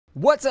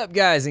What's up,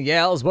 guys and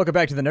gals? Welcome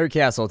back to the Nerd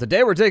Castle.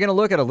 Today we're taking a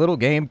look at a little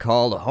game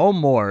called Home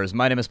Wars.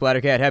 My name is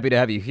Splattercat. Happy to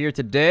have you here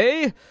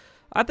today.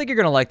 I think you're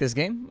going to like this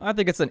game. I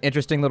think it's an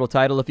interesting little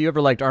title. If you ever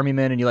liked Army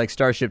Men and you like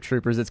Starship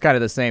Troopers, it's kind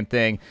of the same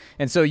thing.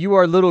 And so you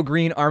are little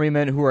green Army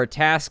Men who are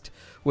tasked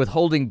with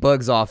holding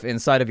bugs off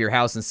inside of your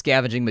house and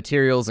scavenging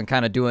materials and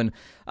kind of doing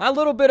a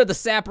little bit of the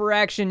sapper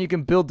action. You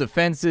can build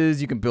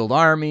defenses, you can build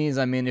armies.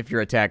 I mean, if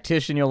you're a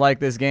tactician, you'll like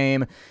this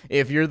game.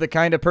 If you're the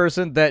kind of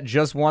person that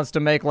just wants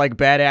to make like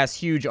badass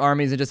huge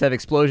armies and just have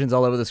explosions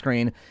all over the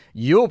screen,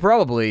 you'll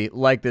probably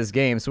like this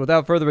game. So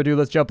without further ado,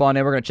 let's jump on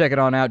in. We're going to check it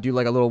on out, do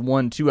like a little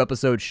 1-2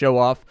 episode show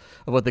off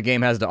of what the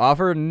game has to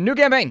offer. New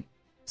campaign!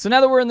 So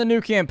now that we're in the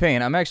new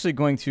campaign, I'm actually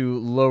going to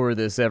lower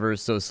this ever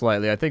so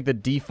slightly. I think the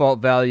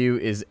default value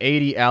is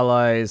 80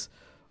 allies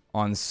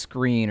on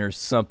screen or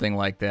something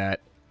like that,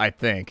 I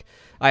think.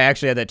 I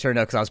actually had that turned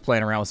up because I was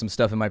playing around with some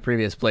stuff in my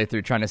previous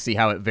playthrough trying to see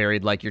how it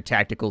varied, like your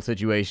tactical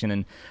situation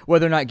and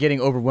whether or not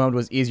getting overwhelmed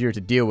was easier to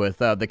deal with.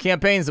 The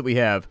campaigns that we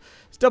have,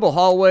 it's Double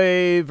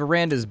Hallway,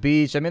 Veranda's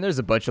Beach. I mean, there's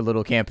a bunch of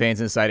little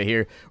campaigns inside of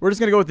here. We're just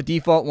going to go with the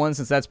default one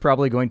since that's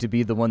probably going to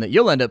be the one that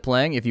you'll end up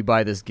playing if you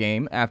buy this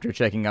game after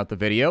checking out the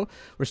video.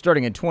 We're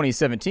starting in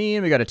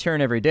 2017. We got a turn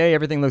every day.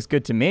 Everything looks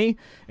good to me.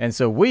 And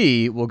so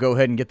we will go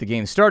ahead and get the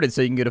game started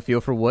so you can get a feel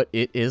for what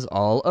it is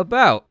all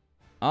about.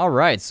 All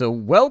right, so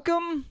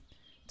welcome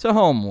to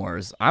Home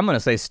Wars. I'm going to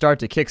say start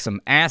to kick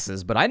some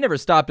asses, but I never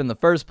stopped in the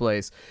first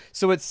place,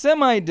 so it's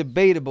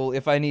semi-debatable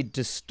if I need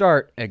to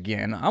start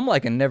again. I'm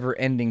like a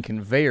never-ending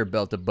conveyor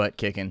belt of butt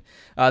kicking.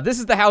 This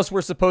is the house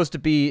we're supposed to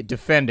be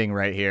defending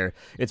right here.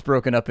 It's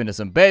broken up into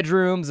some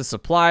bedrooms, a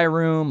supply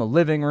room, a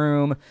living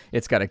room.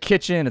 It's got a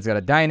kitchen. It's got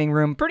a dining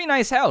room. Pretty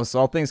nice house,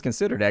 all things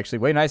considered, actually.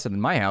 Way nicer than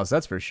my house,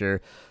 that's for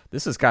sure.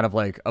 This is kind of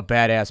like a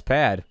badass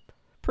pad.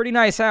 Pretty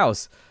nice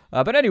house.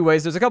 But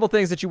anyways, there's a couple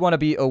things that you want to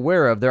be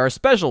aware of. There are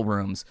special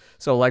rooms.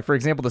 So like, for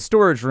example, the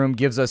storage room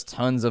gives us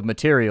tons of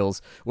materials,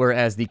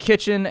 whereas the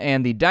kitchen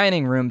and the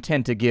dining room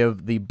tend to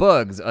give the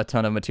bugs a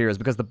ton of materials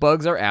because the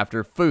bugs are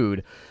after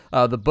food.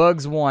 The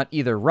bugs want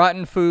either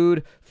rotten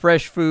food,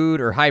 fresh food,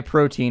 or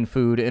high-protein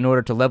food in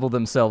order to level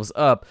themselves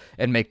up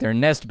and make their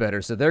nest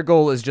better. So their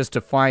goal is just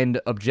to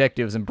find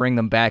objectives and bring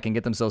them back and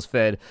get themselves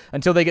fed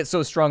until they get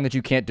so strong that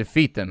you can't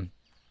defeat them.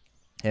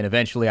 And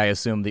eventually, I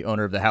assume the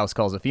owner of the house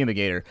calls a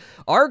fumigator.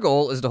 Our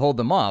goal is to hold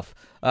them off.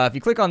 If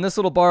you click on this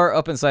little bar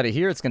up inside of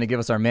here, it's going to give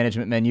us our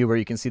management menu where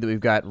you can see that we've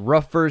got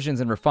rough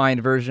versions and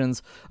refined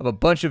versions of a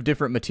bunch of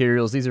different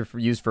materials. These are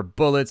used for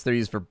bullets, they're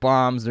used for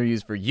bombs, they're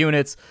used for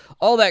units,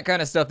 all that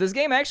kind of stuff. This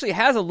game actually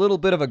has a little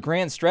bit of a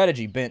grand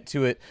strategy bent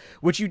to it,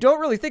 which you don't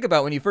really think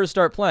about when you first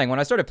start playing. When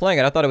I started playing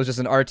it, I thought it was just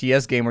an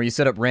RTS game where you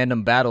set up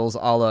random battles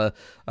a la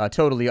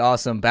Totally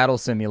Awesome Battle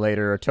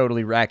Simulator or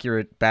Totally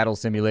Accurate Battle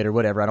Simulator,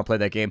 whatever. I don't play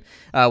that game.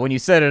 When you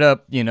set it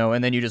up, you know,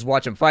 and then you just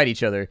watch them fight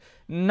each other.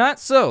 Not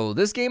so.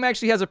 This game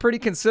actually has a pretty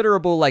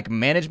considerable like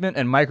management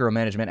and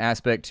micromanagement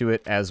aspect to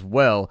it as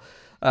well.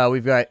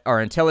 We've got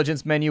our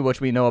intelligence menu,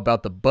 which we know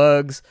about the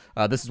bugs.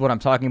 This is what I'm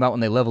talking about.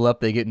 When they level up,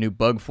 they get new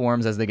bug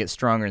forms as they get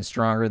stronger and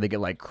stronger. They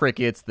get like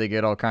crickets. They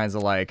get all kinds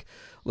of like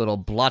little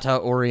Blata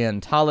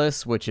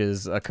orientalis, which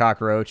is a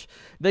cockroach.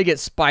 They get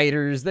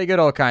spiders. They get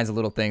all kinds of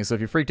little things. So if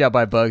you're freaked out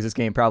by bugs, this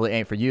game probably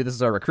ain't for you. This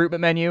is our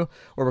recruitment menu,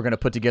 where we're going to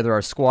put together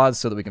our squads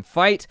so that we can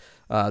fight.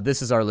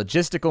 This is our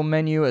logistical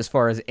menu as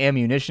far as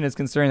ammunition is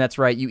concerned. That's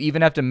right. You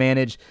even have to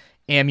manage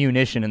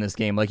ammunition in this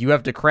game. Like, you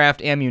have to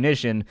craft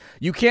ammunition.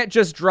 You can't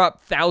just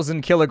drop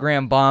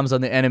 1,000-kilogram bombs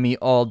on the enemy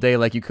all day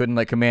like you could in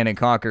like Command and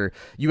Conquer.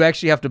 You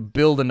actually have to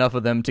build enough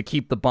of them to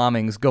keep the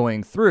bombings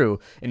going through,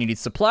 and you need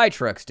supply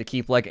trucks to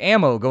keep like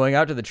ammo going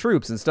out to the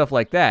troops and stuff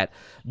like that.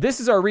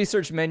 This is our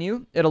research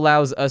menu. It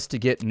allows us to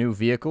get new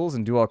vehicles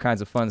and do all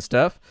kinds of fun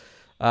stuff.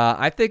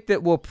 I think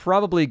that we'll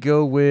probably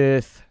go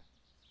with,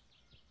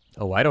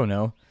 oh, I don't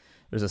know.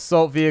 There's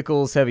assault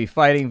vehicles, heavy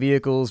fighting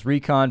vehicles,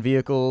 recon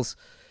vehicles.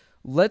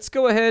 Let's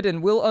go ahead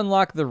and we'll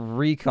unlock the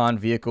recon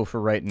vehicle for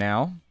right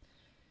now.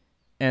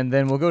 And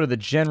then we'll go to the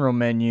general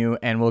menu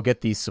and we'll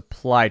get the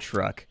supply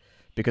truck,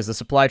 because the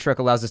supply truck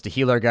allows us to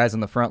heal our guys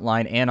on the front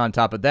line, and on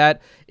top of that,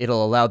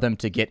 it'll allow them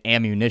to get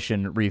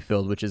ammunition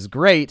refilled, which is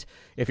great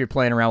if you're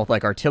playing around with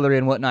like artillery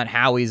and whatnot,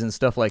 Howies and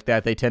stuff like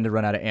that. They tend to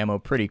run out of ammo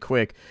pretty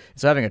quick,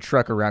 so having a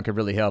truck around could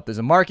really help. There's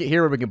a market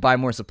here where we can buy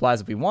more supplies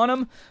if we want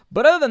them,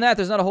 but other than that,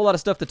 there's not a whole lot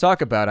of stuff to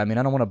talk about. I mean,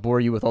 I don't want to bore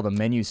you with all the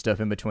menu stuff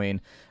in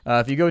between.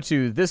 If you go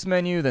to this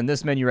menu, then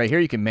this menu right here,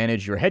 you can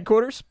manage your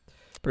headquarters.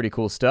 Pretty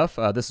cool stuff.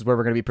 This is where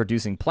we're going to be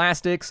producing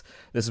plastics.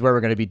 This is where we're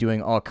going to be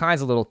doing all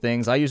kinds of little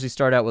things. I usually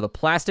start out with a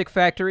plastic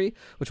factory,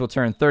 which will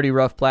turn 30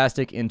 rough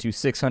plastic into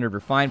 600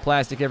 refined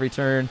plastic every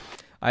turn.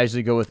 I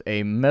usually go with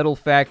a metal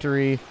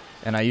factory,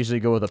 and I usually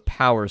go with a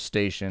power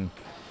station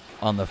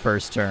on the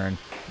first turn,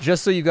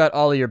 just so you got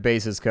all of your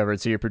bases covered.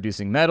 So you're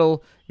producing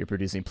metal, you're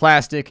producing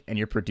plastic, and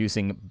you're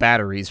producing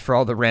batteries for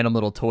all the random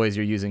little toys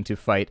you're using to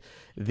fight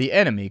the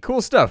enemy.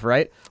 Cool stuff,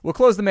 right? We'll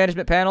close the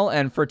management panel,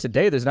 and for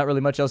today, there's not really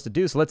much else to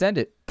do, so let's end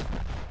it.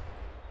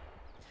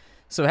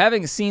 So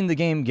having seen the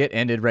game get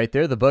ended right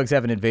there, the bugs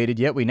haven't invaded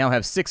yet. We now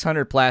have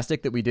 600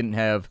 plastic that we didn't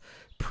have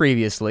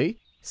previously.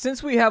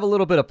 Since we have a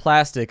little bit of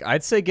plastic,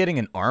 I'd say getting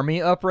an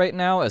army up right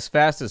now as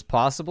fast as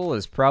possible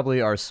is probably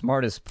our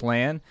smartest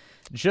plan.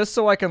 Just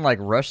so I can, like,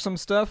 rush some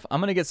stuff,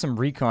 I'm going to get some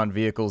recon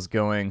vehicles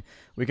going.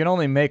 We can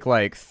only make,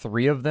 like,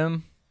 3 of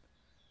them.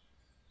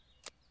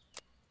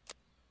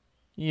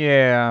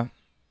 Yeah.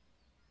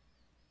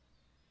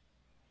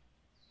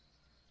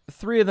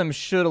 3 of them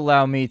should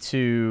allow me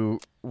to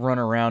run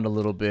around a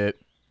little bit.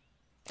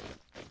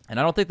 And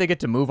I don't think they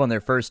get to move on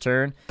their first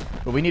turn,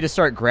 but we need to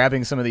start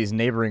grabbing some of these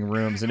neighboring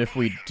rooms, and if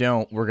we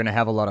don't, we're going to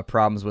have a lot of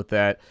problems with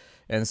that.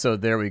 And so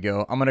there we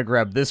go. I'm going to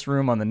grab this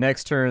room on the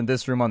next turn,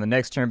 this room on the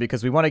next turn,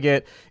 because we want to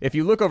get, if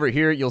you look over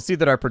here, you'll see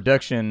that our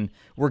production,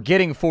 we're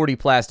getting 40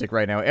 plastic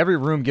right now. Every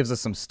room gives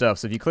us some stuff.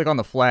 So if you click on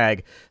the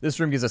flag, this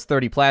room gives us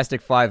 30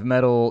 plastic, 5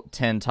 metal,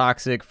 10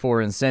 toxic,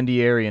 4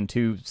 incendiary, and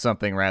 2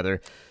 something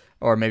rather.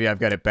 Or maybe I've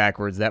got it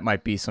backwards. That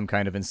might be some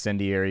kind of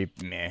incendiary.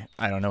 Meh,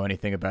 I don't know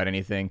anything about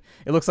anything.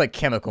 It looks like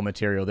chemical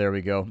material. There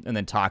we go. And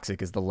then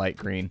toxic is the light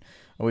green.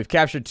 Well, we've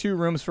captured 2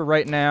 rooms for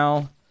right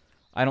now.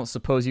 I don't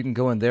suppose you can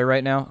go in there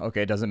right now.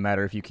 Okay, it doesn't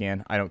matter if you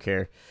can. I don't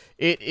care.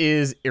 It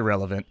is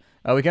irrelevant.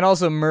 We can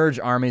also merge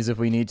armies if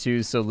we need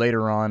to, so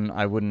later on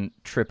I wouldn't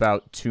trip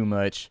out too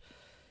much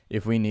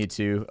if we need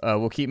to.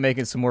 We'll keep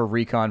making some more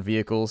recon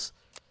vehicles.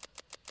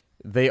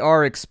 They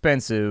are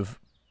expensive,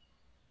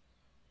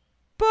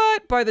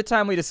 but by the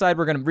time we decide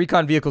we're going to...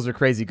 Recon vehicles are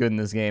crazy good in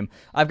this game.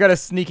 I've got a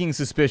sneaking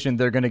suspicion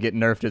they're going to get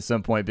nerfed at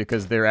some point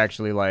because they're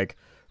actually, like,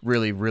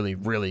 really, really,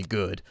 really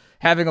good.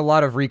 Having a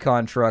lot of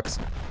recon trucks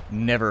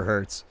never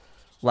hurts.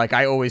 Like,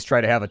 I always try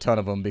to have a ton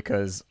of them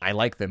because I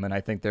like them and I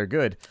think they're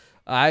good.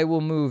 I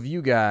will move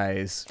you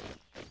guys.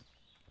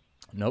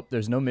 Nope,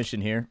 there's no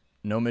mission here.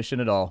 No mission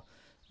at all.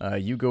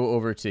 You go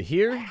over to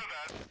here.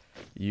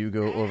 You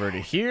go over to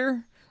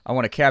here. I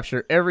want to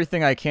capture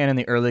everything I can in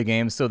the early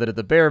game so that at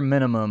the bare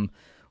minimum,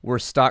 we're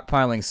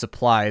stockpiling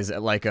supplies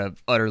at like a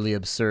utterly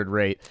absurd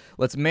rate.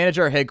 Let's manage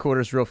our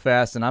headquarters real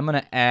fast, and I'm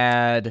going to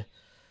add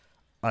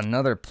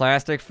another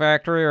plastic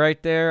factory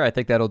right there. I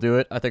think that'll do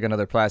it. I think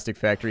another plastic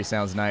factory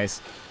sounds nice.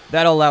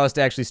 That'll allow us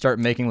to actually start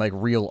making like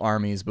real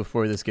armies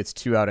before this gets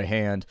too out of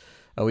hand.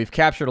 We've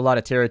captured a lot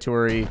of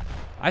territory.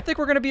 I think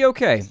we're going to be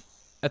okay.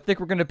 I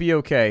think we're going to be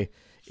okay.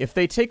 If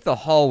they take the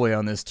hallway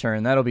on this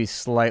turn, that'll be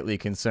slightly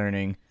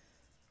concerning.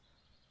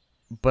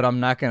 But I'm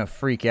not going to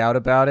freak out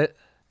about it.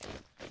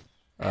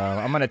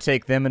 I'm going to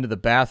take them into the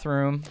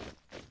bathroom.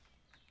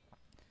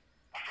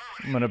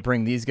 I'm going to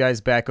bring these guys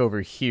back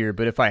over here,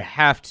 but if I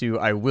have to,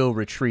 I will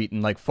retreat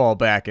and like fall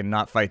back and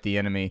not fight the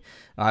enemy.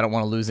 I don't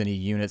want to lose any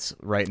units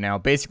right now.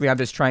 Basically, I'm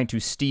just trying to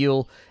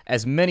steal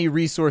as many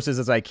resources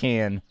as I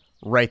can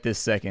right this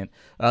second.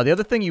 The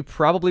other thing you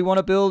probably want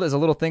to build is a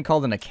little thing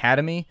called an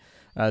academy.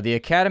 The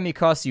academy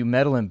costs you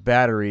metal and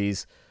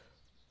batteries,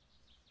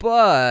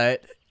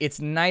 but it's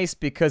nice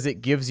because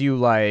it gives you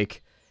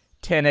like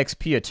 10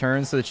 XP a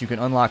turn so that you can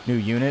unlock new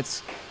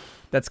units.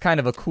 That's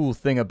kind of a cool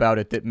thing about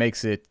it that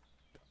makes it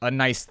a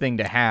nice thing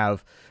to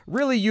have.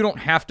 Really, you don't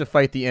have to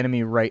fight the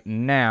enemy right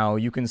now.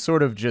 You can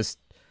sort of just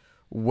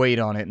wait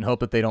on it and hope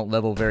that they don't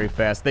level very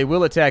fast. They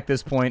will attack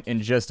this point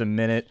in just a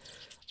minute.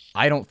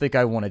 I don't think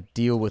I want to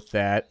deal with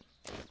that.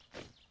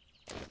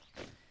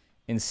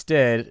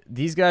 Instead,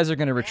 these guys are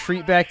going to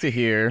retreat back to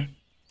here.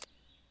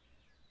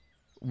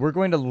 We're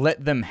going to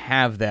let them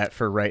have that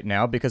for right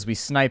now because we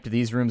sniped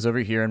these rooms over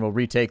here and we'll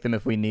retake them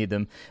if we need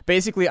them.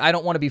 Basically, I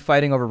don't want to be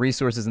fighting over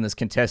resources in this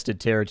contested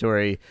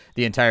territory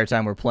the entire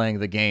time we're playing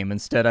the game.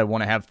 Instead, I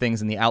want to have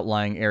things in the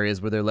outlying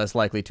areas where they're less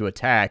likely to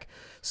attack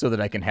so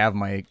that I can have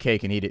my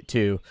cake and eat it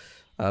too.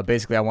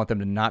 Basically, I want them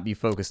to not be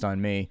focused on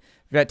me.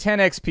 We've got 10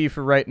 XP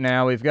for right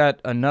now. We've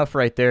got enough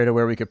right there to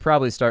where we could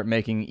probably start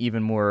making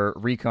even more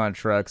recon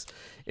trucks.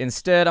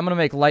 Instead, I'm going to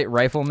make light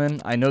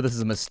riflemen. I know this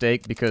is a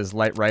mistake because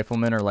light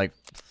riflemen are like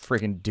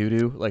freaking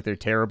doo-doo. Like, they're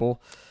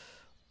terrible.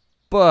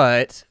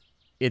 But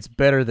it's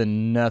better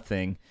than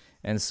nothing.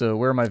 And so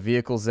where are my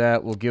vehicles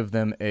at? We'll give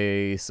them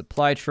a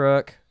supply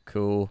truck.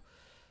 Cool.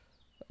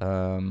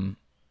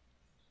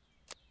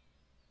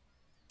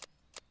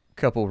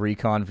 Couple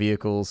recon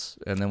vehicles,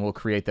 and then we'll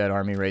create that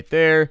army right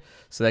there.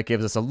 So that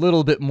gives us a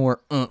little bit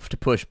more oomph to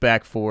push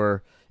back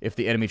for if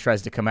the enemy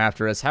tries to come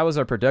after us. How is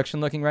our production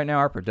looking right now?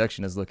 Our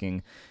production is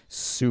looking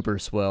super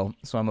swell,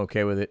 so I'm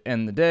okay with it.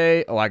 End the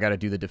day. Oh, I got to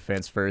do the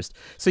defense first.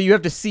 So you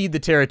have to cede the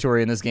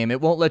territory in this game.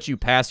 It won't let you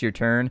pass your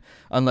turn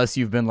unless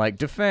you've been like,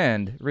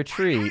 defend,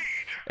 retreat.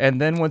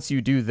 And then once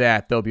you do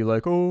that, they'll be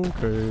like,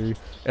 okay.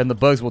 And the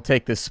bugs will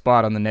take this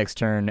spot on the next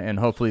turn, and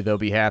hopefully they'll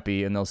be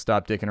happy, and they'll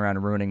stop dicking around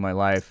and ruining my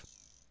life.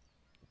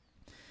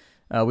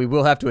 We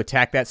will have to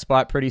attack that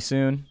spot pretty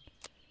soon.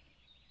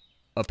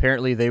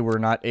 Apparently, they were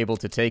not able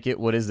to take it.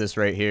 What is this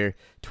right here?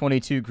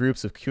 22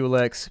 groups of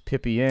Culex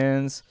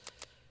Pipiens.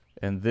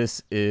 And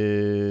this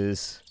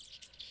is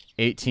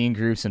 18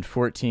 groups and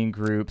 14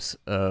 groups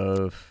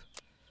of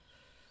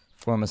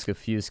Formica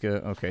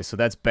Fusca. Okay, so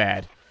that's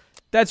bad.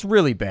 That's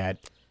really bad.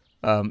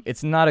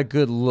 It's not a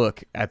good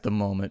look at the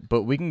moment.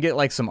 But we can get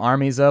like some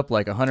armies up,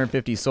 like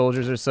 150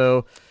 soldiers or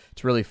so,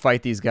 to really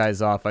fight these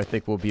guys off. I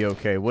think we'll be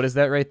okay. What is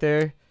that right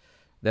there?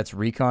 That's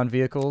recon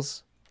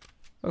vehicles.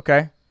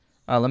 Okay.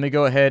 Let me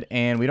go ahead,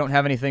 and we don't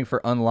have anything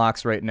for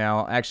unlocks right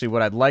now. Actually,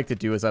 what I'd like to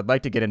do is I'd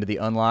like to get into the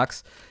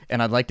unlocks,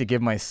 and I'd like to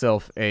give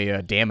myself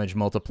a damage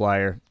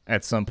multiplier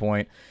at some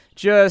point,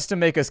 just to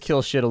make us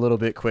kill shit a little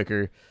bit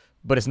quicker,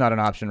 but it's not an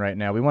option right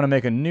now. We want to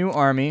make a new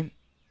army.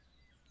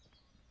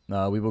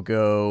 We will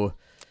go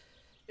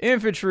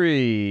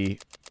infantry.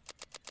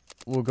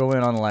 We'll go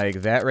in on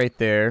like that right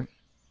there.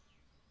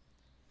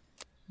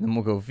 Then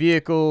we'll go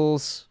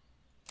vehicles.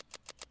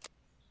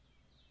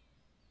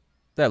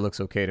 That looks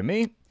okay to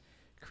me.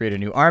 Create a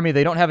new army.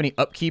 They don't have any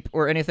upkeep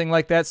or anything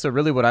like that, so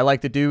really what I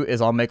like to do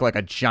is I'll make like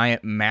a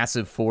giant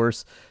massive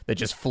force that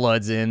just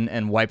floods in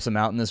and wipes them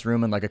out in this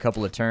room in like a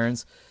couple of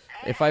turns.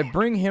 If I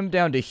bring him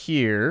down to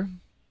here,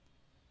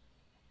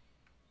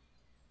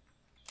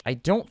 I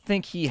don't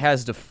think he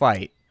has to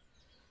fight.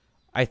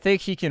 I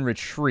think he can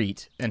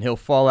retreat and he'll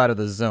fall out of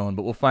the zone,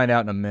 but we'll find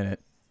out in a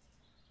minute.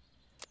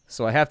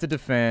 So I have to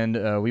defend.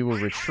 We will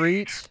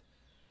retreat.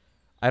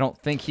 I don't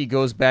think he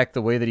goes back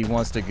the way that he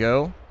wants to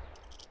go.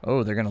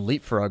 Oh, they're going to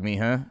leapfrog me,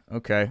 huh?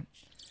 Okay.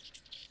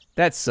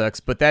 That sucks,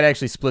 but that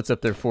actually splits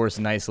up their force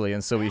nicely,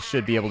 and so we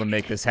should be able to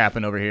make this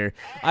happen over here.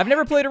 I've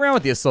never played around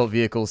with the assault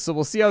vehicles, so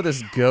we'll see how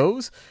this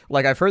goes.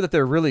 Like, I've heard that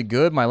they're really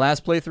good. My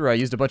last playthrough, I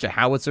used a bunch of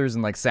howitzers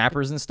and, like,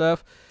 sappers and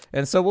stuff,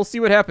 and so we'll see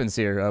what happens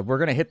here. We're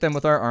going to hit them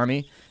with our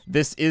army.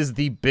 This is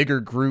the bigger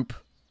group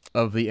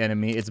of the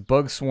enemy. It's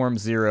Bug Swarm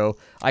 0.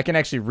 I can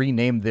actually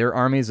rename their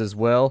armies as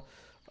well.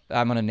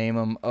 I'm going to name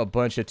them a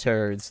bunch of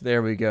turds.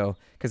 There we go.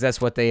 Because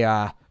that's what they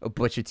are. A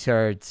bunch of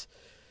turds.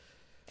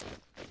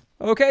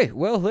 Okay,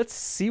 well, let's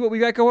see what we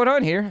got going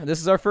on here.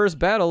 This is our first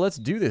battle. Let's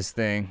do this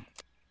thing.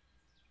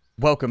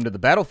 Welcome to the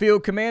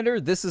battlefield, Commander.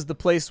 This is the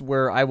place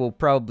where I will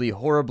probably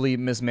horribly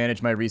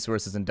mismanage my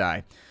resources and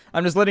die.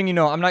 I'm just letting you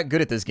know I'm not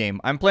good at this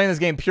game. I'm playing this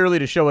game purely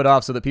to show it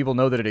off so that people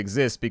know that it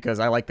exists because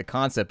I like the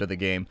concept of the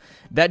game.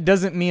 That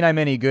doesn't mean I'm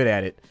any good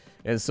at it.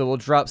 And so we'll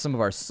drop some of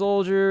our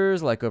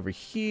soldiers, like over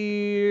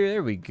here.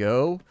 There we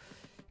go.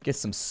 Get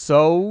some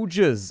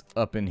soldiers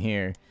up in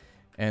here.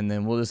 And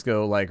then we'll just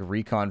go, like,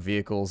 recon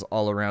vehicles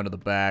all around to the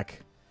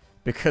back.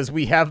 Because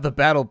we have the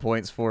battle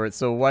points for it,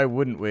 so why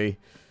wouldn't we?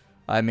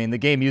 I mean, the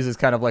game uses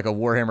kind of like a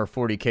Warhammer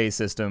 40k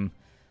system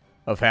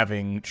of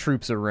having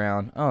troops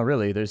around. Oh,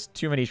 really? There's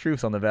too many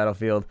troops on the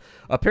battlefield.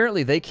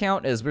 Apparently, they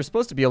count as... We're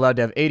supposed to be allowed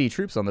to have 80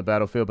 troops on the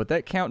battlefield, but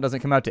that count doesn't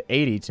come out to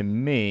 80 to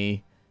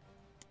me.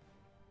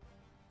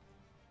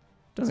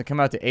 Doesn't come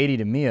out to 80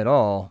 to me at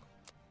all.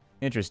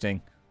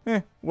 Interesting.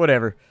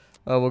 Whatever.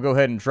 We'll go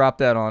ahead and drop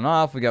that on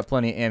off. We got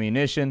plenty of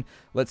ammunition.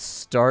 Let's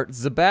start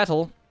the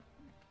battle.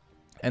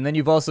 And then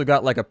you've also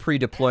got like a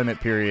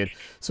pre-deployment period.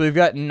 So we've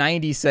got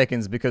 90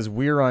 seconds because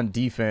we're on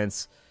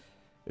defense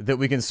that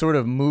we can sort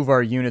of move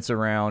our units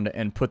around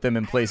and put them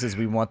in places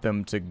we want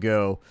them to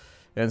go.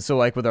 And so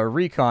like with our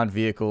recon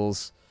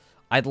vehicles,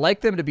 I'd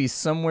like them to be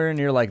somewhere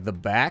near like the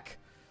back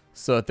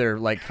so that they're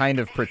like kind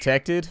of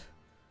protected.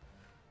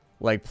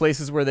 Like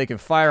places where they can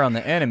fire on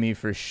the enemy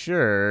for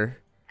sure.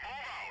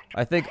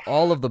 I think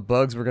all of the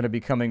bugs were going to be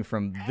coming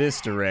from this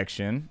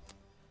direction.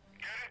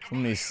 Let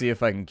me see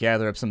if I can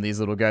gather up some of these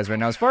little guys right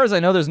now. As far as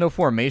I know, there's no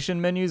formation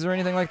menus or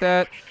anything like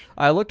that.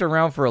 I looked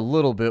around for a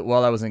little bit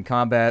while I was in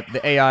combat.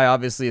 The AI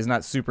obviously is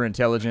not super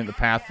intelligent. The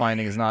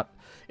pathfinding is not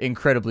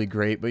incredibly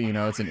great, but you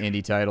know, it's an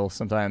indie title.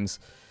 Sometimes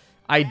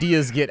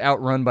ideas get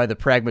outrun by the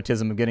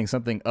pragmatism of getting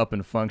something up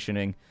and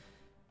functioning.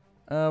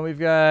 We've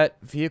got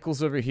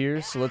vehicles over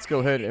here, so let's go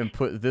ahead and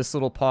put this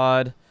little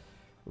pod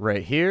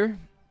right here.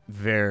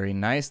 Very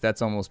nice.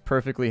 That's almost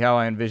perfectly how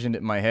I envisioned it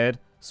in my head,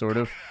 sort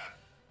of.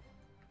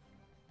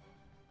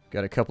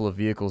 Got a couple of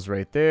vehicles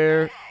right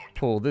there.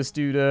 Pull this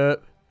dude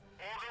up.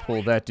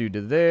 Pull that dude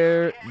to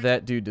there.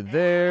 That dude to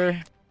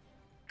there.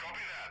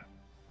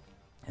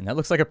 And that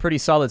looks like a pretty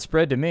solid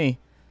spread to me.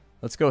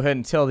 Let's go ahead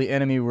and tell the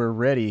enemy we're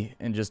ready.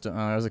 And just,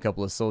 there's a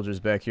couple of soldiers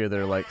back here that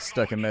are like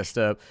stuck and messed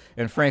up.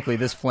 And frankly,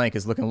 this flank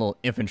is looking a little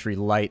infantry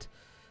light.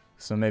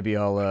 So maybe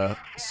I'll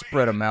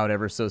spread them out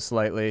ever so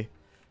slightly.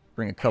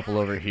 Bring a couple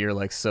over here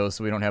like so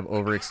we don't have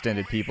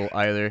overextended people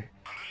either.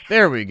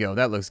 There we go.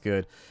 That looks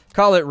good.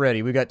 Call it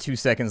ready. We got 2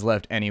 seconds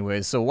left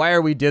anyways. So why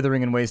are we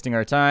dithering and wasting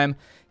our time?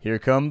 Here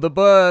come the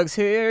bugs.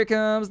 Here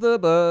comes the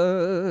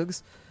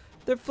bugs.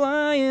 They're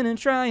flying and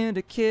trying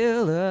to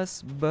kill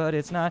us, but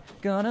it's not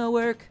gonna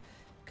work.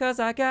 'Cause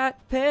I got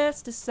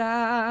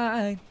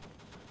pesticide.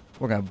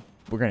 We're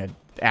gonna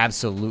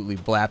absolutely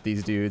blap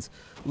these dudes.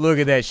 Look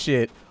at that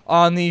shit.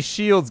 On these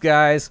shields,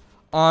 guys.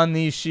 On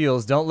these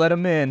shields. Don't let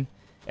them in.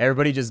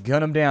 Everybody just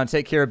gun them down.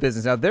 Take care of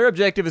business. Now, their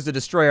objective is to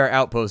destroy our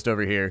outpost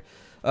over here.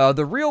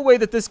 The real way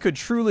that this could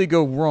truly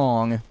go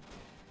wrong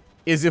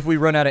is if we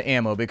run out of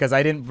ammo, because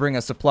I didn't bring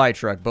a supply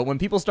truck. But when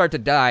people start to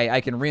die,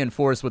 I can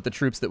reinforce with the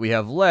troops that we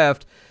have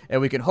left,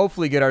 and we can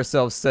hopefully get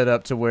ourselves set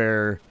up to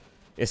where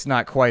it's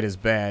not quite as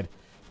bad.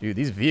 Dude,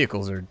 these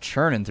vehicles are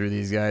churning through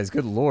these guys.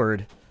 Good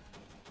lord.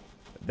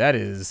 That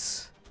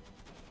is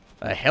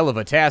a hell of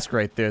a task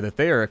right there that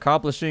they are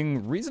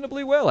accomplishing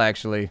reasonably well,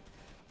 actually.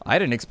 I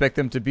didn't expect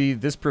them to be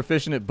this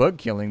proficient at bug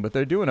killing, but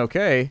they're doing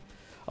okay.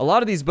 A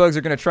lot of these bugs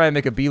are going to try and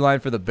make a beeline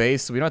for the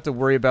base, so we don't have to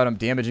worry about them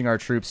damaging our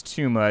troops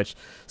too much.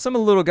 Some of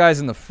the little guys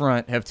in the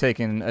front have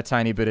taken a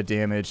tiny bit of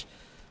damage,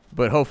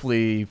 but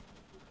hopefully,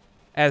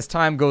 as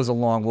time goes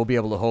along, we'll be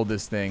able to hold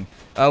this thing.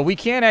 We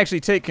can actually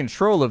take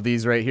control of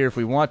these right here if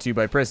we want to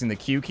by pressing the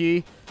Q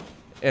key,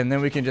 and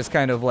then we can just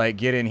kind of like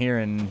get in here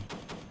and,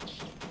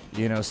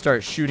 you know,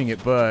 start shooting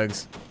at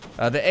bugs.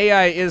 The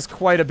AI is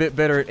quite a bit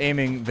better at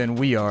aiming than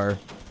we are.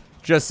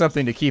 Just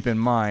something to keep in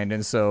mind,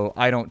 and so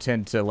I don't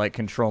tend to like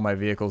control my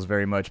vehicles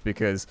very much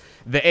because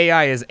the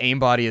AI is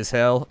aimbody as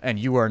hell and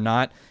you are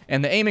not,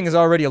 and the aiming is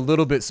already a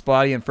little bit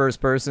spotty in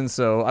first person,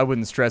 so I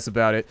wouldn't stress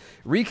about it.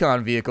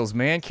 Recon vehicles,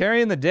 man,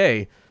 carrying the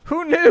day.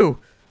 Who knew?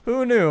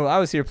 Who knew? I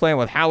was here playing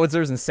with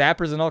howitzers and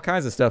sappers and all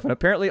kinds of stuff, and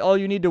apparently all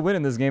you need to win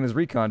in this game is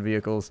recon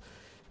vehicles.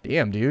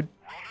 Damn, dude.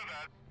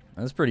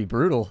 That's pretty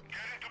brutal.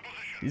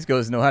 These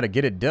guys know how to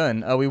get it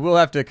done. We will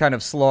have to kind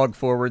of slog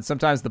forward.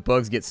 Sometimes the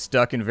bugs get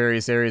stuck in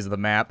various areas of the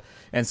map,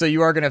 and so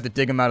you are going to have to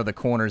dig them out of the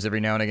corners every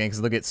now and again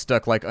because they'll get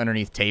stuck like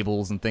underneath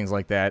tables and things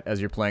like that as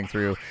you're playing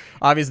through.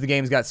 Obviously, the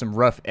game's got some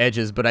rough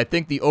edges, but I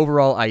think the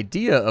overall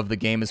idea of the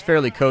game is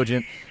fairly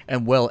cogent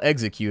and well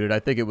executed. I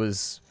think it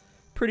was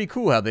pretty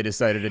cool how they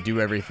decided to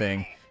do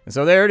everything. And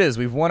so there it is.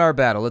 We've won our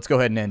battle. Let's go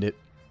ahead and end it.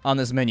 On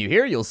this menu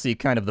here, you'll see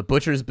kind of the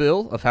butcher's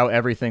bill of how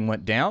everything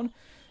went down.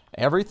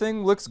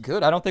 Everything looks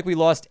good. I don't think we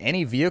lost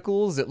any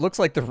vehicles. It looks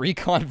like the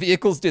recon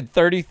vehicles did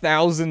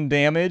 30,000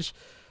 damage.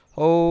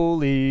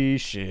 Holy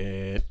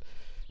shit.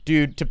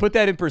 Dude, to put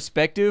that in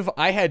perspective,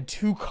 I had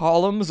 2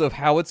 columns of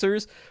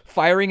howitzers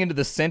firing into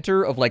the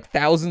center of like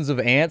thousands of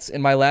ants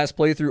in my last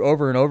playthrough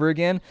over and over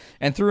again,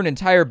 and through an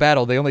entire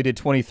battle, they only did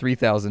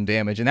 23,000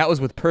 damage, and that was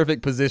with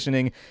perfect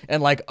positioning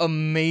and like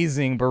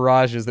amazing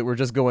barrages that were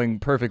just going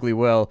perfectly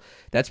well.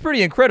 That's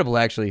pretty incredible,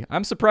 actually.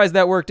 I'm surprised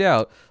that worked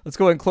out. Let's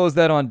go ahead and close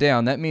that on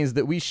down. That means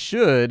that we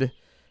should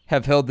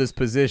have held this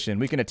position.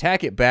 We can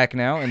attack it back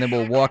now, and then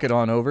we'll walk it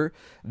on over.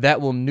 That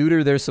will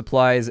neuter their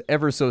supplies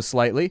ever so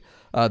slightly.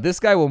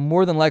 This guy will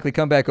more than likely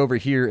come back over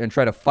here and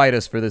try to fight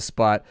us for this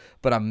spot,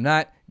 but I'm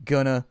not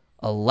gonna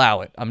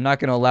allow it. I'm not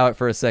gonna allow it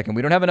for a second.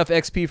 We don't have enough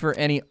XP for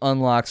any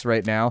unlocks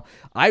right now.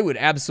 I would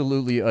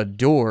absolutely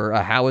adore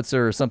a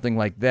howitzer or something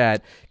like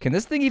that. Can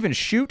this thing even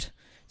shoot?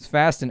 It's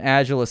fast and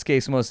agile,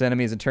 escapes most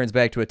enemies, and turns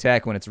back to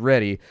attack when it's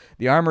ready.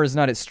 The armor is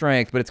not its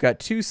strength, but it's got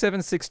 2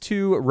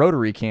 7.62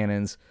 rotary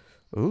cannons.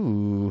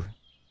 Ooh.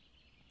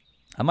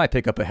 I might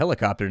pick up a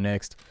helicopter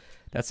next.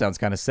 That sounds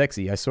kind of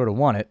sexy. I sort of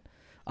want it.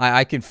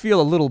 I can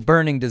feel a little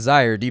burning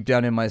desire deep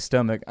down in my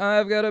stomach.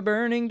 I've got a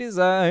burning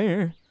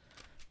desire.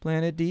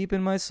 Planted deep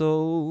in my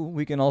soul.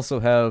 We can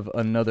also have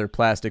another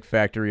plastic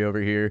factory over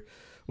here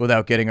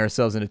without getting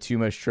ourselves into too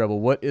much trouble.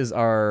 What's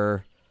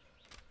our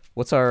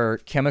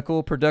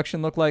chemical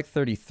production look like?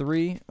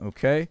 33.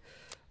 Okay.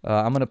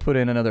 I'm going to put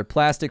in another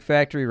plastic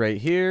factory right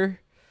here.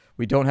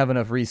 We don't have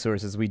enough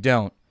resources. We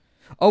don't.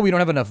 Oh, we don't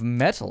have enough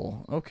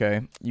metal.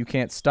 Okay. You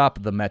can't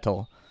stop the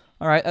metal.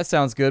 All right, that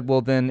sounds good.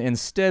 Well, then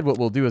instead what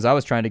we'll do is I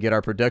was trying to get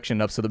our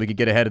production up so that we could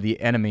get ahead of the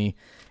enemy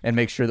and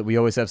make sure that we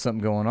always have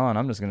something going on.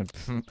 I'm just going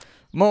to...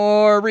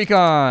 More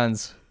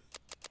recons!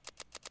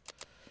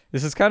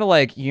 This is kind of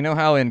like, you know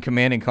how in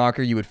Command &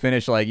 Conquer you would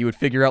finish, like, you would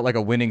figure out, like,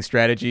 a winning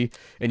strategy,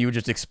 and you would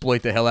just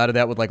exploit the hell out of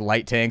that with, like,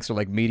 light tanks or,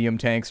 like, medium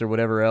tanks or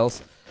whatever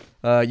else.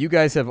 You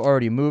guys have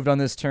already moved on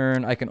this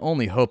turn. I can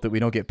only hope that we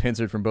don't get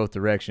pincered from both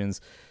directions.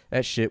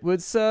 That shit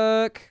would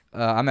suck.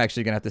 I'm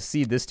actually going to have to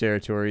cede this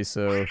territory,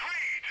 so...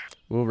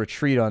 We'll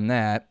retreat on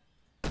that.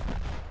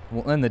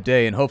 We'll end the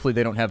day, and hopefully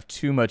they don't have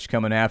too much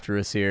coming after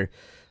us here.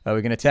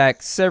 We can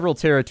attack several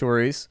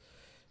territories.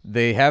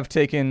 They have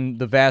taken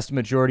the vast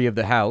majority of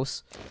the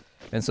house,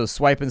 and so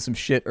swiping some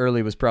shit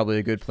early was probably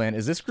a good plan.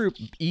 Is this group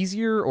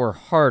easier or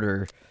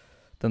harder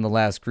than the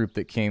last group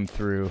that came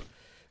through?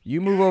 You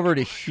move over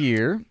to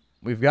here.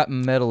 We've got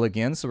metal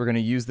again, so we're going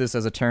to use this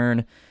as a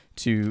turn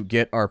to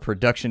get our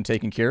production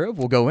taken care of.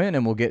 We'll go in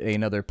and we'll get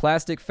another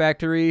plastic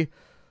factory.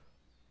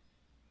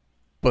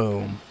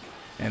 Boom.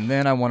 And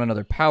then I want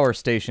another power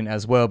station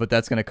as well, but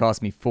that's going to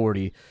cost me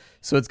 40.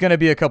 So it's going to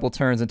be a couple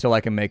turns until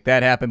I can make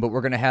that happen, but we're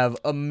going to have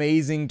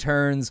amazing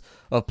turns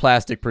of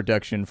plastic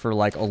production for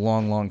like a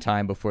long, long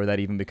time before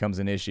that even becomes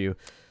an issue.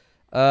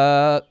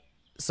 So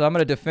I'm going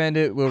to defend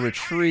it. We'll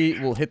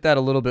retreat. We'll hit that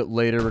a little bit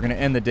later. We're going to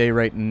end the day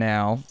right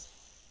now.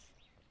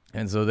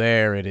 And so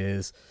there it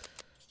is.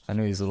 I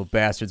knew these little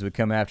bastards would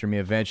come after me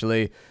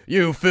eventually.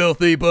 You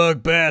filthy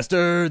bug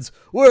bastards!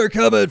 We're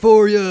coming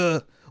for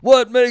you!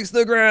 What makes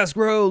the grass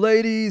grow,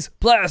 ladies?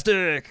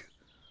 Plastic!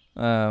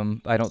 I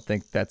don't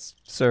think that's...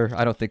 Sir,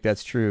 I don't think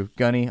that's true.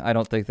 Gunny, I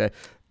don't think that...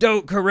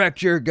 Don't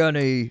correct your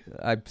gunny!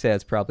 I'd say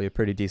that's probably a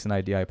pretty decent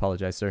idea. I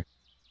apologize, sir.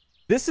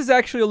 This is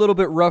actually a little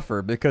bit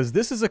rougher, because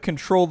this is a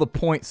control the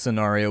point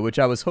scenario, which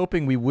I was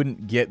hoping we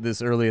wouldn't get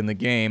this early in the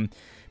game,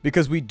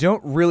 because we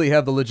don't really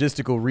have the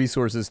logistical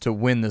resources to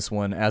win this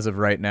one as of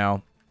right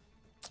now.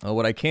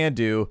 What I can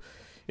do...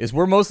 is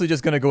we're mostly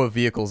just going to go with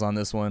vehicles on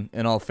this one,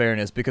 in all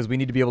fairness, because we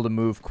need to be able to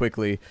move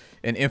quickly,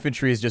 and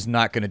infantry is just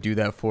not going to do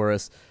that for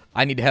us.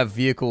 I need to have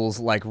vehicles,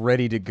 like,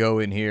 ready to go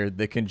in here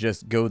that can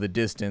just go the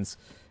distance,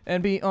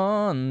 and be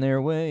on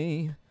their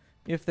way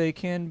if they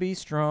can be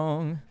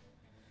strong.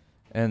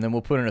 And then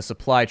we'll put in a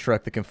supply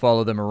truck that can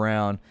follow them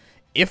around.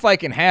 If I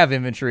can have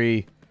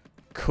infantry,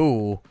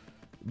 cool.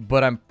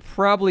 But I'm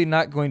probably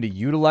not going to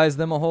utilize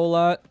them a whole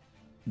lot.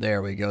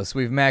 There we go. So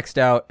we've maxed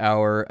out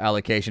our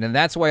allocation. And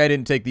that's why I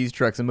didn't take these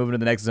trucks and move into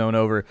the next zone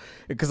over.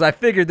 Because I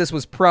figured this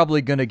was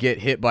probably going to get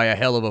hit by a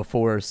hell of a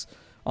force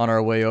on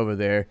our way over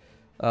there.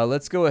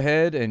 Let's go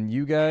ahead and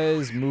you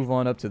guys move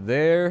on up to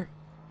there.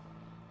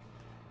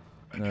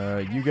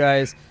 You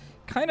guys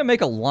kind of make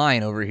a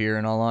line over here,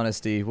 in all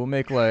honesty. We'll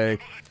make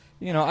like...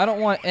 You know, I don't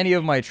want any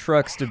of my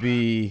trucks to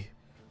be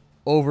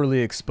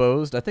overly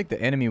exposed. I think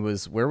the enemy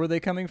was... Where were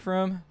they coming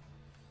from?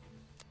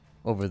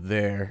 Over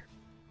there.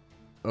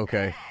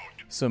 Okay.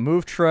 So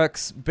move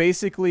trucks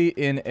basically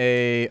in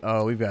a...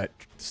 Oh, we've got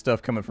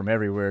stuff coming from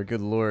everywhere.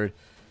 Good lord.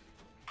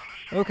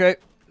 Okay.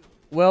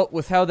 Well,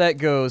 with how that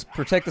goes,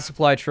 protect the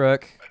supply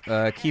truck.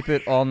 Keep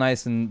it all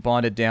nice and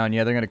bonded down.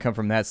 Yeah, they're going to come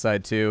from that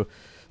side too.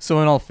 So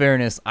in all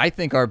fairness, I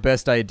think our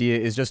best idea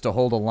is just to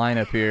hold a line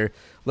up here.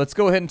 Let's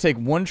go ahead and take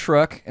one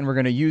truck, and we're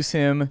going to use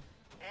him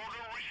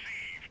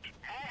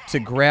to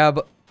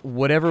grab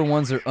whatever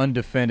ones are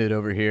undefended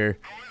over here.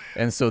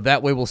 And so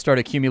that way we'll start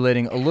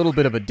accumulating a little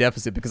bit of a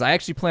deficit, because I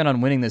actually plan on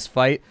winning this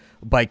fight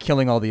by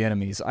killing all the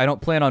enemies. I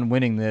don't plan on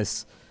winning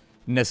this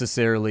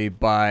necessarily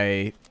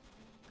by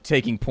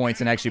taking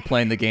points and actually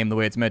playing the game the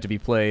way it's meant to be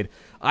played.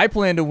 I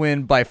plan to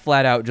win by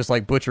flat out just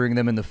like butchering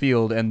them in the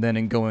field and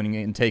then going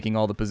and taking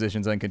all the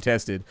positions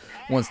uncontested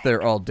once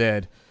they're all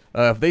dead.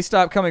 If they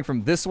stop coming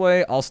from this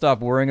way, I'll stop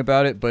worrying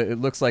about it, but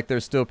it looks like they're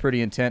still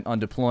pretty intent on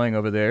deploying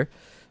over there.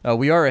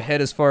 We are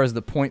ahead as far as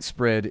the point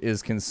spread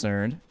is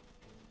concerned.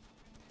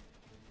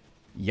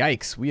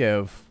 Yikes, we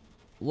have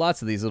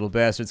lots of these little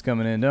bastards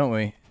coming in, don't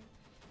we?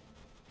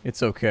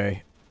 It's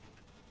okay.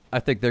 I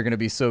think they're going to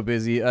be so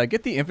busy.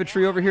 Get the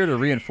infantry over here to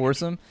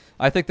reinforce them.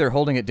 I think they're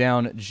holding it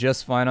down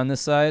just fine on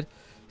this side.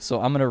 So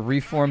I'm going to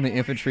reform the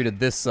infantry to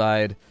this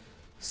side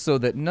so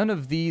that none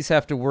of these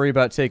have to worry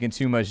about taking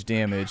too much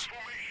damage.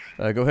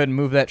 Go ahead and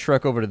move that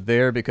truck over to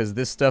there because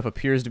this stuff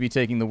appears to be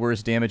taking the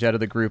worst damage out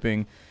of the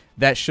grouping.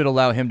 That should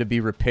allow him to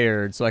be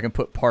repaired so I can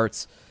put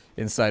parts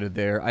inside of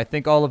there. I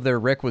think all of their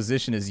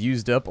requisition is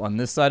used up on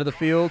this side of the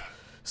field.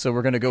 So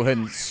we're going to go ahead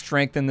and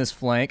strengthen this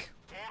flank.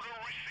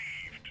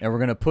 And we're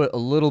going to put a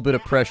little bit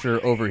of pressure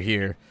over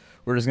here.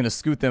 We're just going to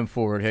scoot them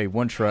forward. Hey,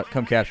 one truck,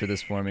 come capture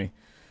this for me.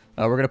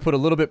 We're going to put a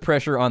little bit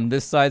pressure on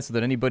this side so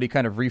that anybody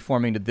kind of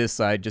reforming to this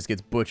side just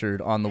gets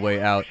butchered on the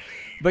way out.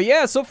 But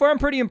yeah, so far I'm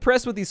pretty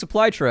impressed with these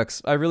supply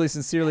trucks. I really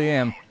sincerely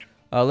am.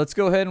 Let's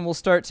go ahead and we'll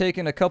start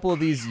taking a couple of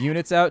these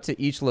units out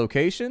to each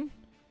location.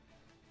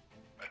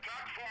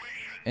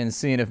 And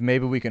seeing if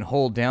maybe we can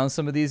hold down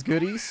some of these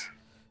goodies.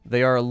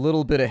 They are a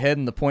little bit ahead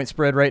in the point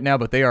spread right now,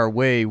 but they are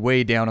way,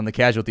 way down on the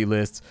casualty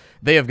lists.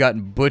 They have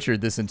gotten butchered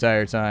this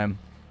entire time.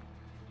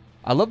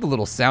 I love the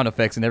little sound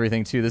effects and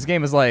everything, too. This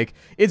game is like...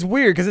 It's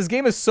weird, because this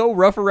game is so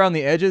rough around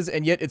the edges,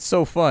 and yet it's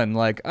so fun.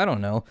 Like, I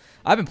don't know.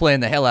 I've been playing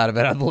the hell out of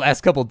it the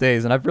last couple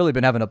days, and I've really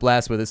been having a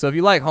blast with it. So if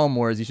you like Home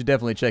Wars, you should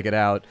definitely check it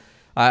out.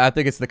 I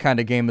think it's the kind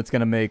of game that's going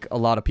to make a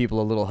lot of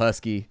people a little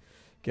husky.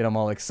 Get them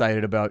all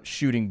excited about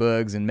shooting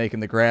bugs and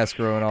making the grass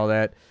grow and all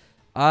that.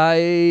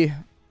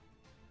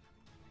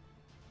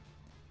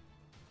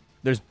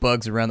 There's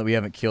bugs around that we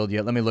haven't killed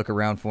yet. Let me look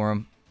around for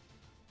them.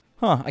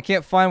 Huh, I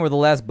can't find where the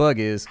last bug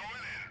is.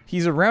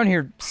 He's around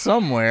here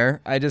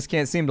somewhere. I just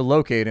can't seem to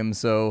locate him,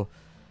 so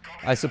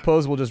I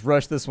suppose we'll just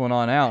rush this one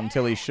on out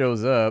until he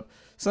shows up.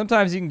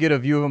 Sometimes you can get a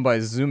view of him by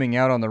zooming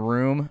out on the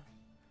room,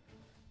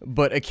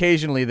 but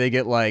occasionally they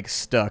get, like,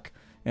 stuck.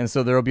 And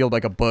so there'll be,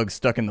 like, a bug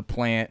stuck in the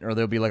plant, or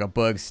there'll be, like, a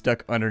bug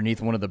stuck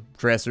underneath one of the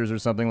dressers or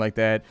something like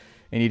that,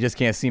 and you just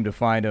can't seem to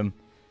find him.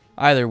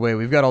 Either way,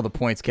 we've got all the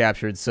points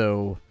captured,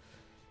 so...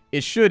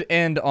 It should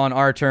end on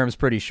our terms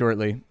pretty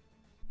shortly.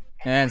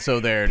 And so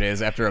there it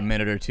is, after a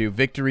minute or two.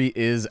 Victory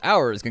is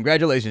ours.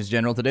 Congratulations,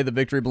 General. Today the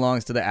victory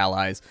belongs to the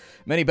Allies.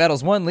 Many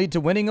battles won lead to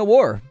winning a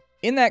war.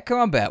 In that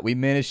combat, we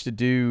managed to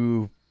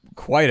do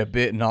quite a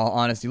bit, in all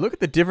honesty. Look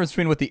at the difference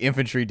between what the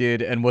infantry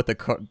did and what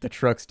the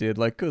trucks did.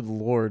 Like, good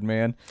lord,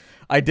 man.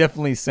 I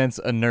definitely sense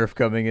a nerf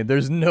coming in.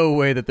 There's no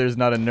way that there's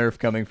not a nerf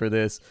coming for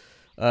this.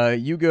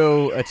 You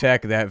go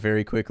attack that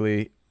very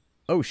quickly.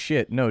 Oh,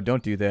 shit. No,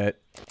 don't do that.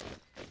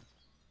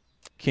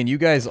 Can you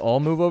guys all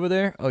move over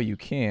there? Oh, you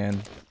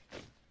can.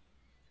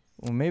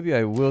 Well, maybe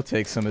I will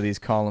take some of these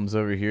columns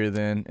over here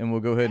then, and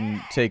we'll go ahead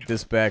and take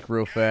this back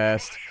real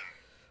fast.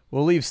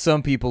 We'll leave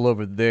some people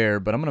over there,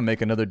 but I'm going to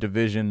make another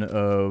division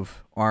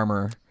of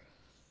armor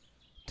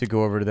to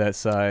go over to that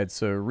side.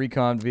 So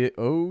recon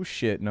vehicle. Oh,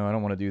 shit. No, I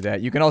don't want to do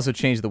that. You can also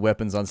change the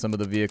weapons on some of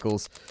the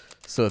vehicles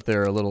so that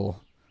they're a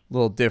little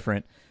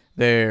different.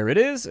 There it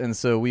is, and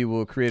so we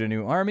will create a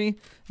new army.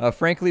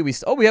 Frankly, we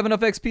have enough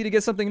XP to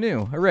get something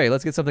new. Hooray,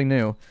 let's get something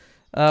new.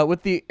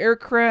 With the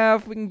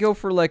aircraft, we can go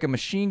for like a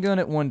machine gun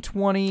at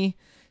 120.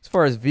 As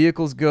far as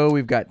vehicles go,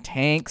 we've got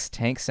tanks.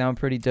 Tanks sound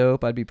pretty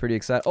dope. I'd be pretty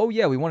excited. Oh,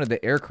 yeah, we wanted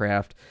the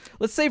aircraft.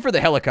 Let's save for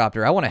the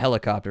helicopter. I want a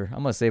helicopter.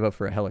 I'm going to save up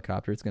for a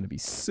helicopter. It's going to be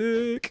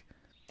sick.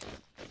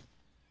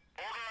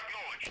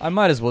 I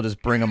might as well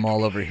just bring them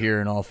all over here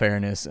in all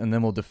fairness, and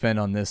then we'll defend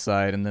on this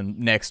side, and then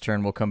next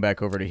turn we'll come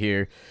back over to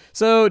here.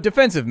 So,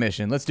 defensive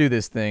mission. Let's do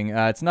this thing.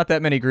 It's not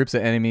that many groups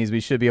of enemies. We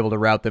should be able to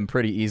rout them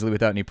pretty easily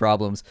without any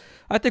problems.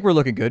 I think we're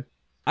looking good.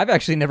 I've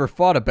actually never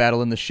fought a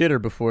battle in the shitter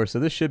before, so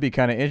this should be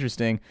kind of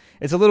interesting.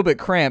 It's a little bit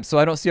cramped, so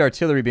I don't see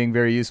artillery being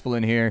very useful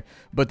in here,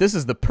 but this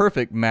is the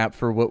perfect map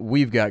for what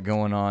we've got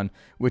going on,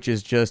 which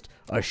is just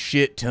a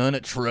shit ton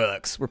of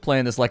trucks. We're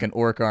playing this like an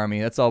orc army.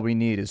 That's all we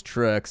need is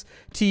trucks.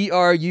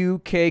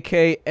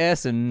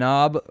 T-R-U-K-K-S and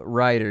knob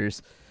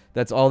riders.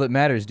 That's all that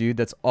matters, dude.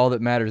 That's all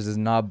that matters is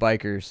knob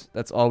bikers.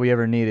 That's all we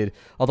ever needed.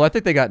 Although I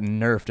think they got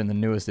nerfed in the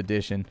newest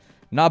edition.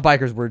 Knob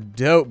bikers were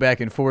dope back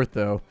and forth,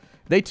 though.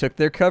 They took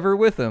their cover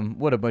with them.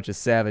 What a bunch of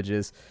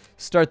savages.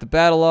 Start the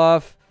battle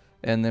off,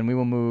 and then we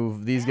will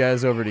move these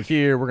guys over to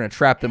here. We're going to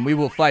trap them. We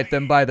will fight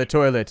them by the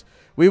toilet.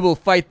 We will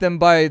fight them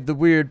by the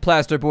weird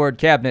plasterboard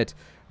cabinet.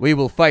 We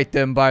will fight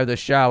them by the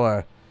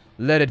shower.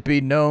 Let it be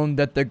known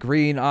that the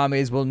green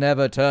armies will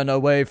never turn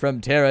away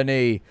from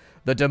tyranny.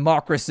 The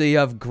democracy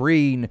of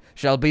green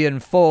shall be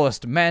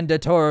enforced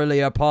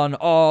mandatorily upon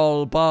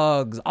all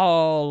bugs.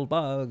 All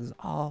bugs.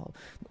 All.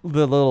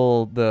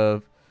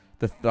 Our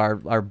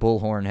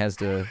bullhorn has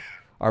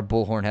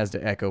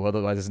to echo,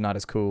 otherwise it's not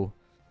as cool.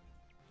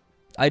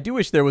 I do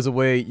wish there was a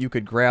way you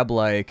could grab,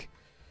 like,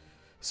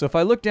 so if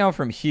I look down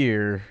from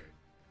here,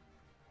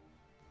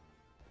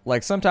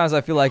 like, sometimes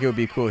I feel like it would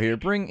be cool here.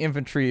 Bring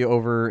infantry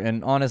over,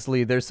 and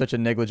honestly, there's such a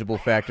negligible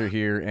factor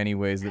here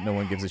anyways that no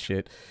one gives a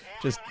shit.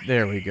 Just,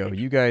 there we go.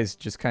 You guys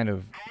just kind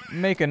of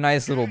make a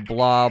nice little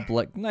blob,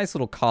 like, nice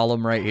little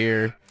column right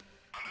here.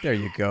 There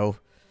you go.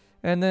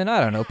 And then, I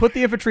don't know, put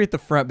the infantry at the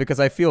front because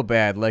I feel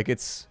bad. Like,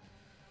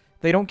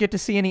 they don't get to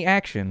see any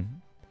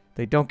action.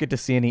 They don't get to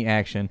see any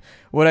action.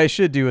 What I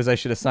should do is I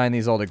should assign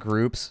these all to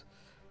groups.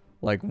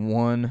 Like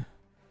one.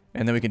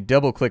 And then we can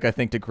double click, I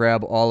think, to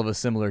grab all of a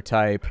similar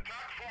type.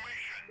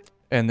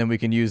 And then we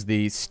can use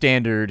the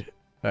standard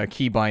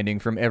key binding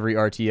from every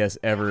RTS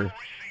ever.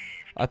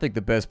 I think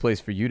the best place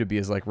for you to be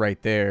is like right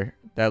there.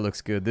 That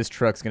looks good. This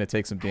truck's going to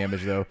take some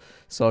damage, though.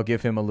 So I'll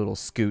give him a little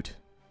scoot.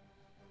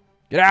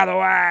 Get out of the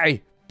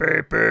way!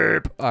 Beep,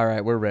 beep.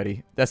 Alright, we're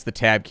ready. That's the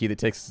tab key that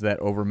takes us to that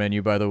over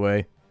menu, by the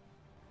way.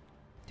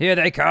 Here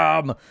they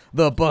come!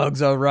 The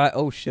bugs are right.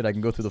 Oh shit, I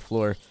can go through the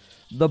floor.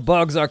 The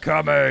bugs are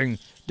coming!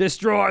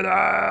 Destroy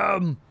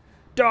them!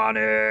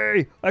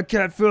 Donnie! I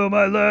can't feel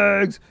my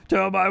legs!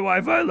 Tell my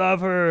wife I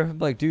love her! I'm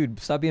like, dude,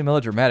 stop being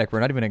melodramatic.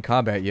 We're not even in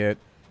combat yet.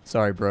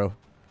 Sorry, bro.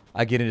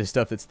 I get into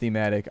stuff that's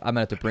thematic. I'm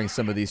gonna have to bring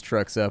some of these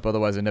trucks up,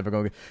 otherwise I'm never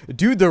gonna get...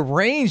 Dude, the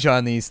range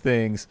on these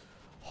things!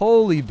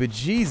 Holy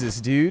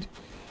bejesus, dude.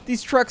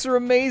 These trucks are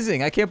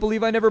amazing. I can't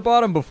believe I never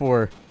bought them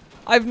before.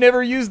 I've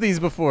never used these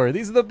before.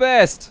 These are the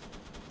best.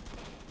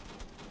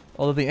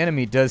 Although the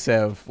enemy does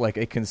have, like,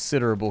 a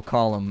considerable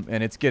column,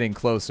 and it's getting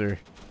closer.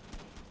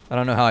 I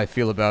don't know how I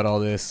feel about all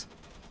this.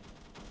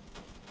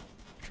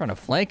 They're trying to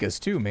flank us,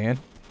 too, man.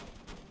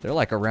 They're,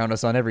 like, around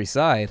us on every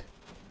side.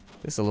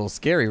 This is a little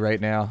scary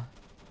right now.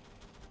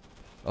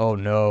 Oh,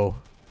 no.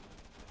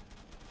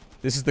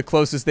 This is the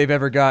closest they've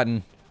ever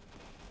gotten.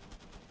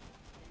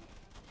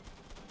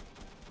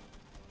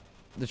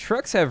 The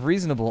trucks have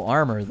reasonable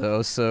armor,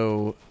 though,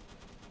 so...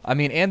 I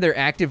mean, and they're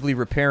actively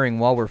repairing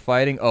while we're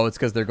fighting. Oh, it's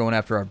because they're going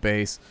after our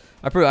base.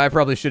 I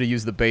probably should have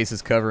used the base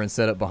as cover and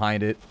set up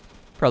behind it.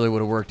 Probably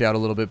would have worked out a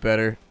little bit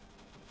better.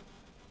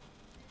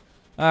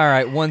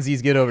 Alright,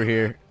 onesies, get over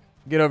here.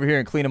 Get over here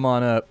and clean them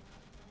on up.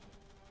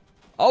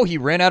 Oh, he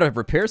ran out of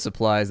repair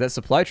supplies. That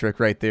supply truck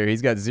right there.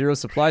 He's got 0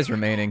 supplies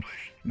remaining.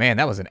 Man,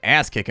 that was an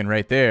ass-kicking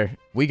right there.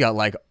 We got,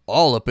 like,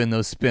 all up in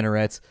those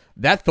spinnerets.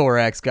 That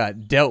thorax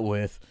got dealt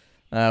with.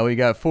 We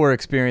got 4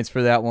 experience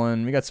for that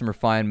one. We got some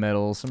refined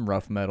metal, some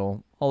rough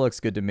metal. All looks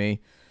good to me.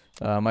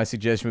 My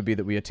suggestion would be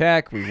that we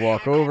attack, we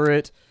walk over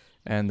it,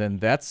 and then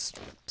that's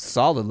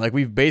solid. Like,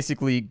 we've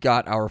basically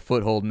got our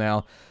foothold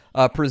now.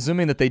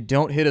 Presuming that they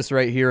don't hit us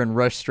right here and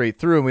rush straight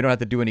through and we don't have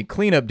to do any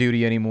cleanup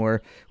duty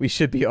anymore, we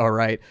should be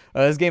alright.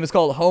 This game is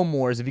called Home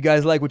Wars. If you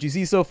guys like what you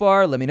see so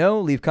far, let me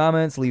know. Leave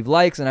comments, leave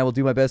likes, and I will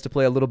do my best to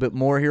play a little bit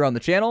more here on the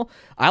channel.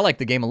 I like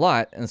the game a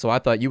lot, and so I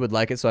thought you would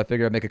like it, so I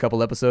figured I'd make a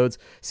couple episodes.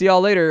 See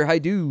y'all later.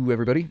 Hi-do,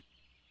 everybody.